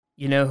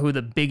You know who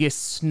the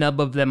biggest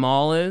snub of them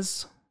all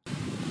is?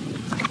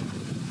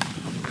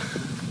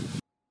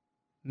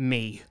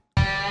 Me.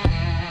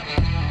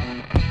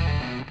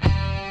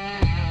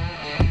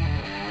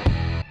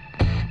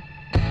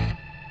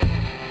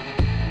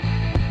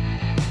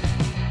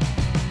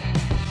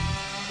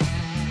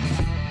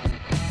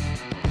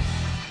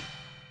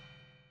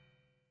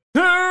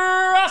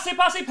 Rossi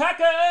Posse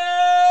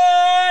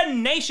Packer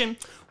Nation.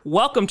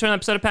 Welcome to an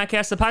episode of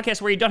Packcast, the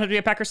podcast where you don't have to be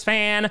a Packers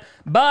fan,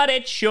 but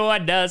it sure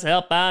does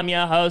help. I'm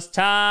your host,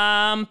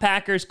 Tom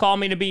Packers. Call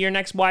me to be your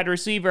next wide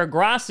receiver,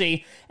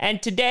 Grossi.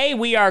 And today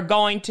we are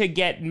going to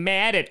get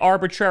mad at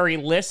arbitrary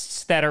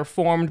lists that are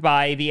formed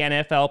by the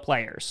NFL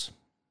players.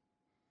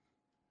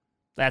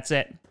 That's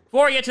it.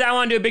 Before we get to that, I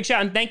want to do a big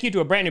shout and thank you to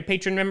a brand new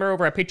Patreon member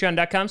over at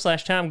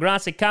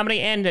patreon.com/TomGrossiComedy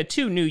and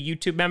 2 new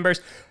YouTube members.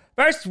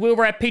 First,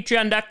 over at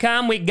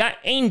patreon.com, we got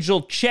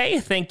Angel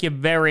Che, thank you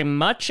very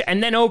much.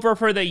 And then over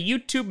for the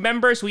YouTube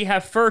members, we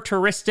have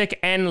Furturistic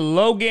and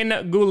Logan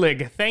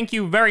Gulig. Thank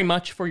you very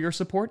much for your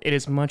support. It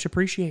is much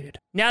appreciated.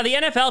 Now, the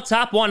NFL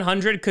Top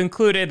 100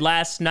 concluded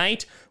last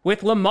night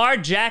with Lamar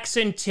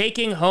Jackson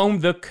taking home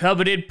the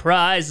coveted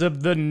prize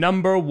of the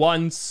number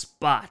 1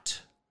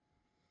 spot.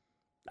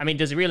 I mean,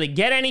 does he really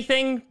get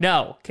anything?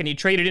 No. Can he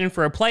trade it in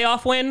for a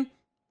playoff win?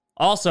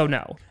 Also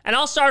no. And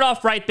I'll start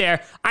off right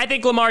there. I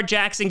think Lamar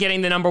Jackson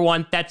getting the number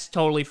 1, that's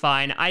totally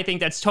fine. I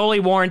think that's totally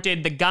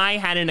warranted. The guy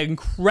had an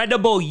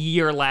incredible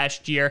year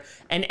last year,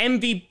 an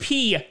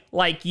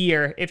MVP-like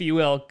year, if you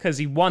will, because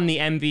he won the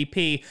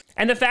MVP.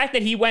 And the fact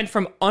that he went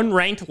from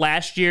unranked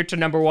last year to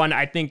number 1,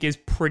 I think is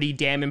pretty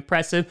damn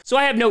impressive. So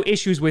I have no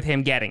issues with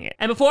him getting it.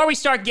 And before we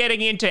start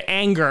getting into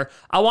anger,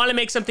 I want to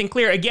make something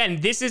clear.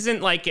 Again, this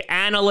isn't like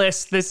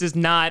analysts. This is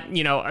not,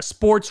 a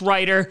sports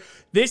writer.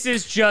 This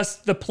is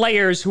just the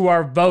players who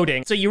are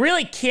voting. So you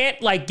really can't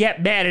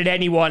get mad at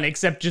anyone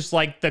except just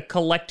the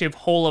collective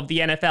whole of the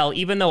NFL,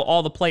 even though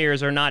all the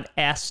players are not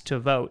asked to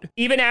vote.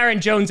 Even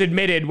Aaron Jones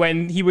admitted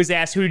when he was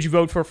asked, who did you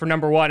vote for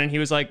number 1? And he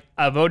was like,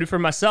 I voted for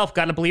myself,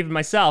 gotta believe in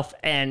myself.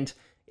 And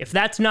if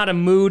that's not a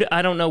mood,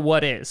 I don't know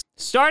what is.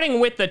 Starting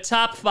with the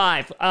top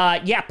 5.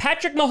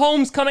 Patrick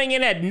Mahomes coming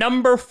in at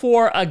number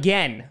 4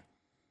 again.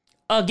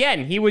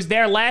 Again, he was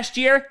there last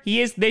year, he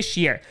is this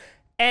year.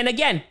 And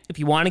again, if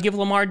you want to give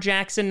Lamar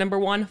Jackson number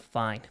 1,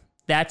 fine.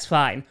 That's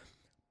fine.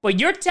 But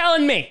you're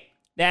telling me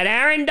that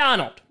Aaron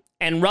Donald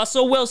and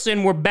Russell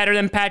Wilson were better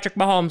than Patrick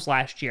Mahomes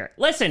last year.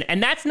 Listen,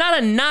 and that's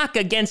not a knock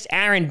against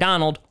Aaron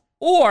Donald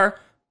or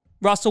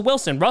Russell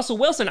Wilson. Russell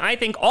Wilson, I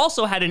think,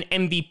 also had an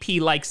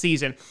MVP-like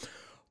season.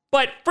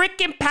 But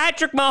freaking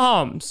Patrick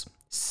Mahomes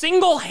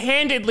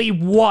single-handedly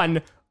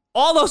won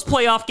all those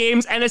playoff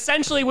games, and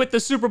essentially with the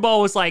Super Bowl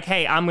was like,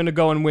 hey, I'm going to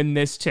go and win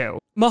this too.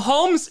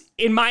 Mahomes,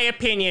 in my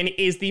opinion,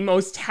 is the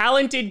most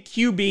talented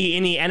QB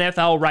in the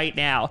NFL right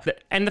now.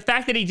 And the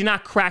fact that he did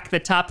not crack the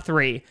top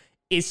 3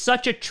 is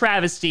such a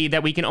travesty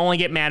that we can only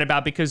get mad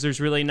about because there's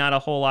really not a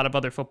whole lot of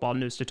other football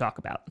news to talk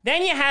about.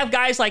 Then you have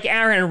guys like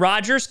Aaron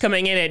Rodgers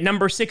coming in at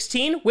number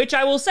 16, which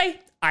I will say,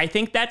 I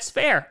think that's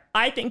fair.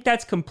 I think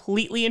that's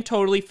completely and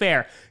totally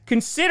fair,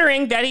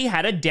 considering that he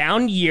had a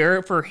down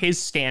year for his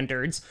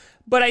standards.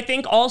 But I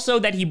think also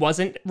that he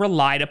wasn't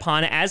relied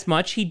upon as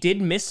much. He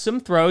did miss some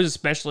throws,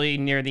 especially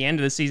near the end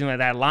of the season with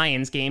that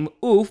Lions game.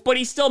 Oof, but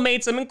he still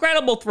made some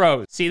incredible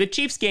throws. See the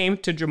Chiefs game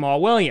to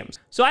Jamal Williams.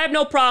 So I have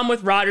no problem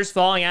with Rodgers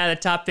falling out of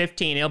the top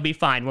 15. It'll be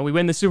fine. When we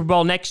win the Super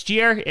Bowl next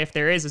year, if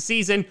there is a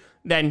season,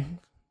 then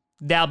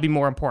that'll be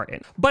more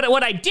important. But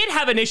what I did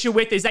have an issue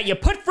with is that you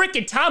put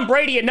freaking Tom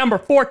Brady at number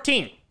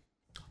 14.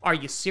 Are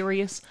you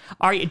serious?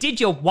 Did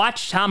you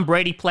watch Tom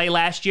Brady play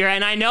last year?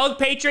 And I know the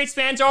Patriots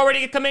fans are already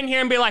gonna come in here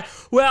and be like,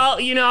 well,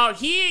 he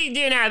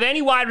didn't have any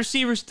wide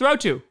receivers to throw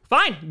to.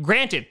 Fine,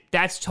 granted,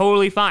 that's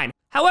totally fine.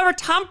 However,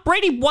 Tom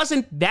Brady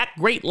wasn't that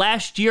great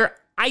last year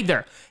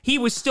either. He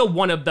was still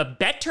one of the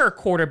better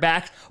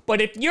quarterbacks, but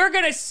if you're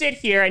gonna sit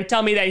here and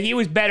tell me that he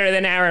was better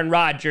than Aaron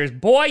Rodgers,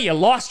 boy, you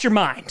lost your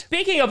mind.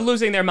 Speaking of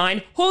losing their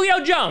mind,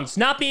 Julio Jones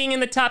not being in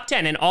the top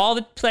 10, and all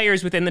the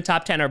players within the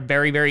top 10 are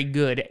very, very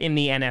good in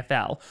the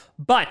NFL.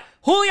 But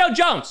Julio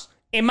Jones,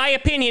 in my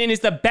opinion,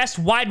 is the best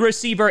wide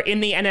receiver in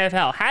the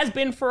NFL, has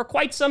been for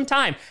quite some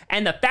time.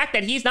 And the fact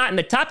that he's not in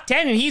the top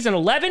 10 and he's in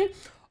 11,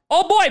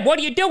 oh boy, what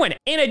are you doing?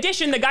 In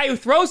addition, the guy who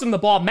throws him the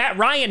ball, Matt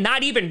Ryan,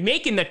 not even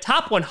making the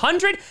top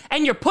 100,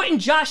 and you're putting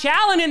Josh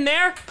Allen in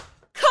there?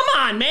 Come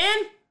on,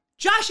 man.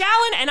 Josh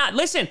Allen, and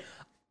listen,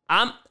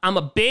 I'm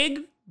a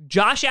big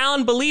Josh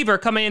Allen believer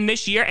coming in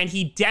this year, and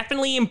he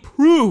definitely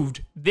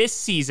improved this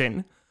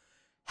season.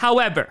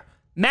 However,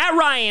 Matt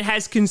Ryan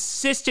has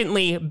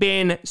consistently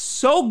been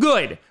so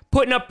good,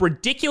 putting up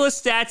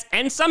ridiculous stats,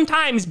 and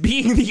sometimes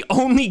being the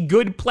only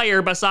good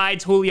player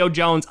besides Julio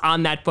Jones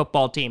on that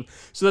football team.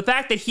 So the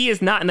fact that he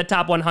is not in the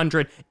top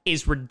 100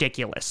 is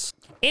ridiculous.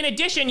 In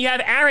addition, you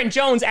have Aaron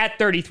Jones at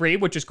 33,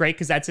 which is great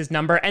because that's his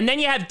number. And then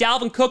you have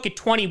Dalvin Cook at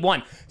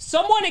 21.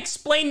 Someone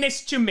explain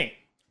this to me.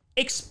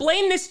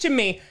 Explain this to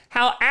me,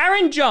 how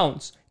Aaron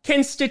Jones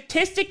can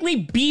statistically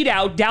beat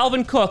out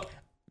Dalvin Cook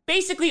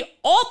basically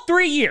all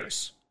 3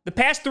 years, the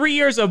past 3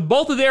 years of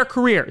both of their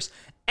careers,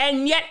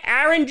 And yet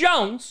Aaron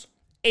Jones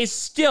is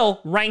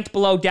still ranked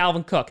below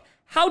Dalvin Cook.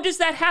 How does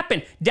that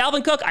happen?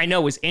 Dalvin Cook, I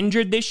know, was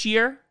injured this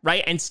year,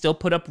 right? And still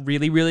put up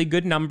really, really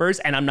good numbers.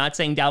 And I'm not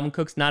saying Dalvin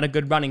Cook's not a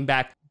good running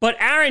back, but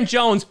Aaron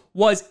Jones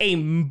was a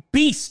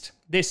beast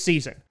this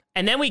season.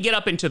 And then we get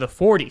up into the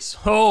 40s.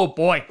 Oh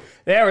boy,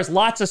 there was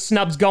lots of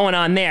snubs going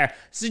on there.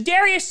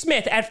 Za'Darius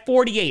Smith at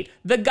 48,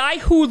 the guy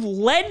who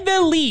led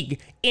the league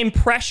in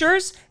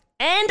pressures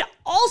and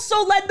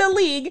also led the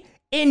league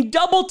in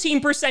double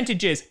team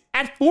percentages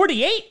at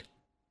 48.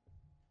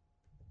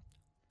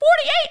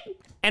 48!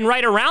 And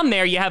right around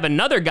there, you have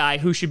another guy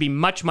who should be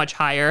much, much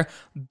higher.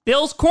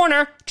 Bills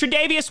corner,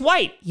 Tre'Davious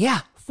White.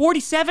 Yeah,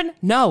 47?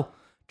 No.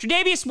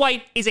 Tre'Davious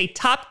White is a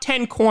top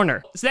 10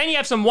 corner. So then you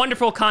have some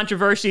wonderful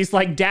controversies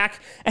like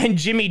Dak and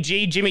Jimmy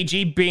G. Jimmy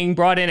G being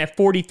brought in at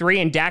 43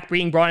 and Dak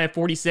being brought in at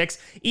 46.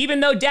 Even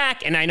though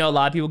Dak, and I know a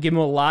lot of people give him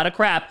a lot of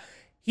crap,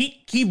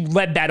 he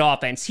led that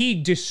offense. He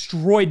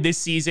destroyed this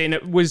season,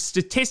 was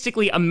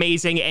statistically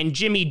amazing, and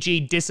Jimmy G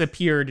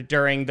disappeared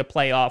during the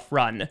playoff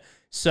run.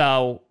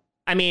 So,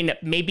 I mean,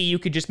 maybe you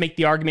could just make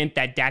the argument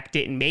that Dak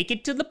didn't make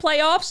it to the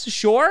playoffs,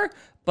 sure.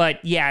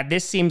 But yeah,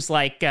 this seems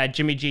like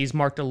Jimmy G's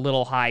marked a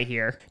little high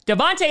here.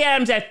 Davante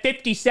Adams at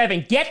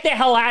 57. Get the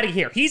hell out of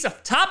here. He's a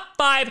top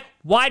 5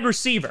 wide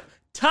receiver.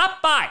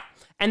 Top 5.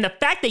 And the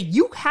fact that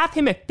you have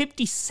him at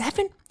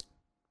 57?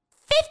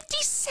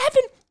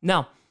 57?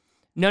 No.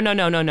 No.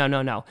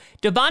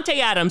 Davante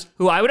Adams,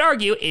 who I would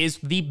argue is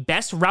the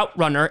best route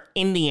runner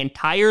in the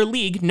entire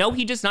league. No,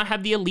 he does not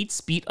have the elite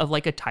speed of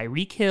like a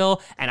Tyreek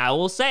Hill. And I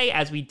will say,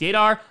 as we did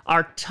our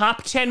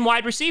top 10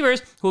 wide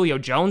receivers, Julio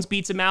Jones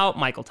beats him out,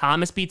 Michael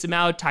Thomas beats him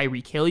out,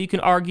 Tyreek Hill, you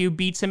can argue,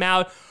 beats him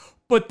out.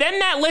 But then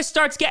that list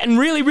starts getting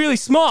really, really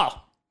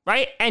small,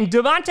 right? And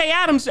Davante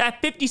Adams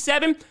at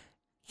 57,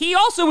 he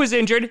also was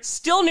injured,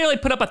 still nearly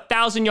put up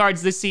 1,000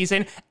 yards this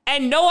season,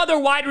 and no other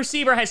wide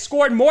receiver has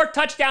scored more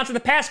touchdowns in the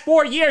past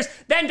 4 years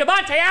than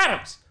Davante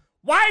Adams.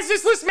 Why does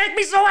this list make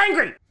me so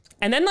angry?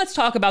 And then let's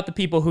talk about the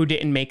people who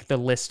didn't make the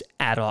list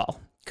at all,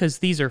 because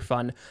these are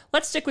fun.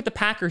 Let's stick with the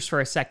Packers for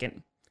a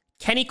second.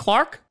 Kenny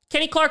Clark,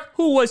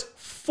 who was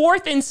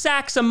 4th in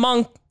sacks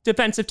among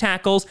defensive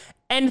tackles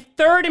and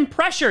 3rd in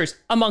pressures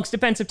amongst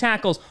defensive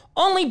tackles,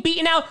 only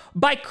beaten out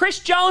by Chris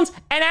Jones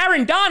and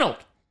Aaron Donald.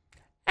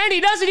 And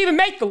he doesn't even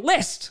make the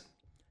list.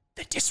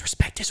 The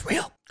disrespect is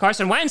real.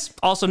 Carson Wentz,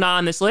 also not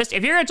on this list.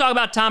 If you're going to talk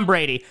about Tom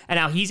Brady and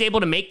how he's able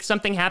to make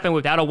something happen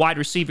without a wide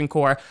receiving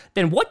core,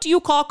 then what do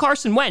you call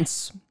Carson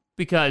Wentz?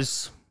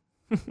 Because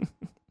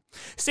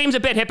seems a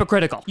bit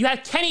hypocritical. You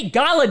have Kenny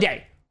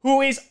Golladay,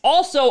 who is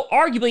also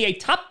arguably a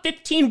top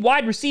 15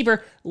 wide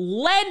receiver,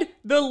 led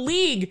the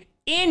league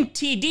in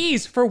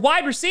TDs for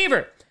wide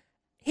receiver.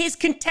 His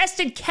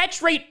contested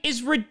catch rate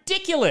is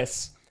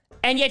ridiculous,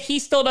 and yet he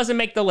still doesn't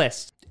make the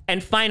list.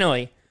 And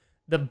finally,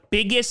 the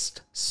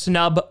biggest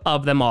snub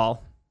of them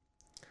all.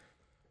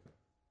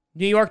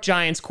 New York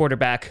Giants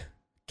quarterback,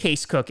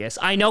 Case Cookus.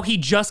 I know he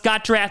just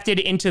got drafted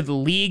into the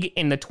league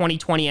in the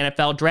 2020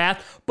 NFL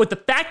draft, but the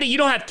fact that you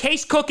don't have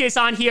Case Cookus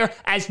on here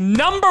as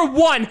number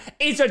 1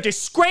 is a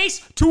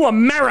disgrace to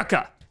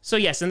America. So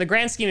yes, in the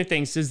grand scheme of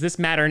things, does this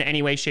matter in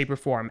any way, shape, or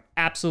form?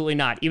 Absolutely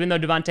not. Even though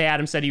Davante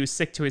Adams said he was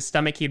sick to his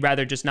stomach, he'd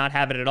rather just not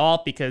have it at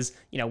all because,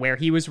 where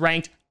he was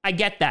ranked. I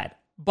get that.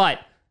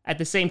 But at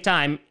the same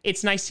time,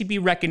 it's nice to be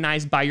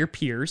recognized by your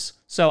peers.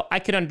 So I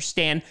could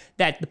understand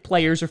that the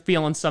players are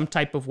feeling some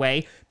type of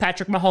way.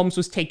 Patrick Mahomes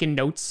was taking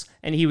notes,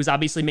 and he was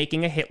obviously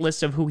making a hit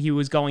list of who he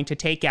was going to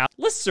take out.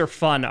 Lists are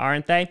fun,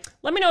 aren't they?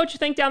 Let me know what you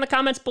think down in the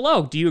comments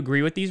below. Do you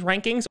agree with these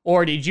rankings?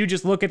 Or did you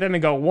just look at them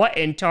and go, what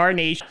in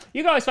tarnation?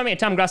 You can always find me at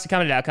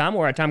TomGrassiComedy.com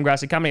or at Tom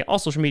Grassi Comedy. All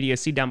social media,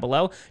 see down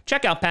below.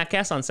 Check out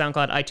podcasts on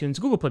SoundCloud, iTunes,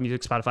 Google Play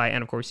Music, Spotify,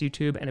 and of course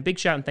YouTube. And a big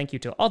shout and thank you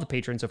to all the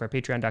patrons over at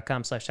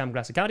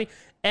patreon.com/TomGrassiComedy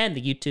and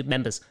the YouTube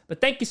members. But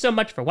thank you so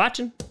much for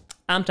watching.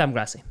 I'm Tom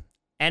Grassi.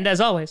 And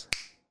as always,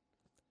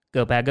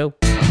 go Pack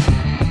Go.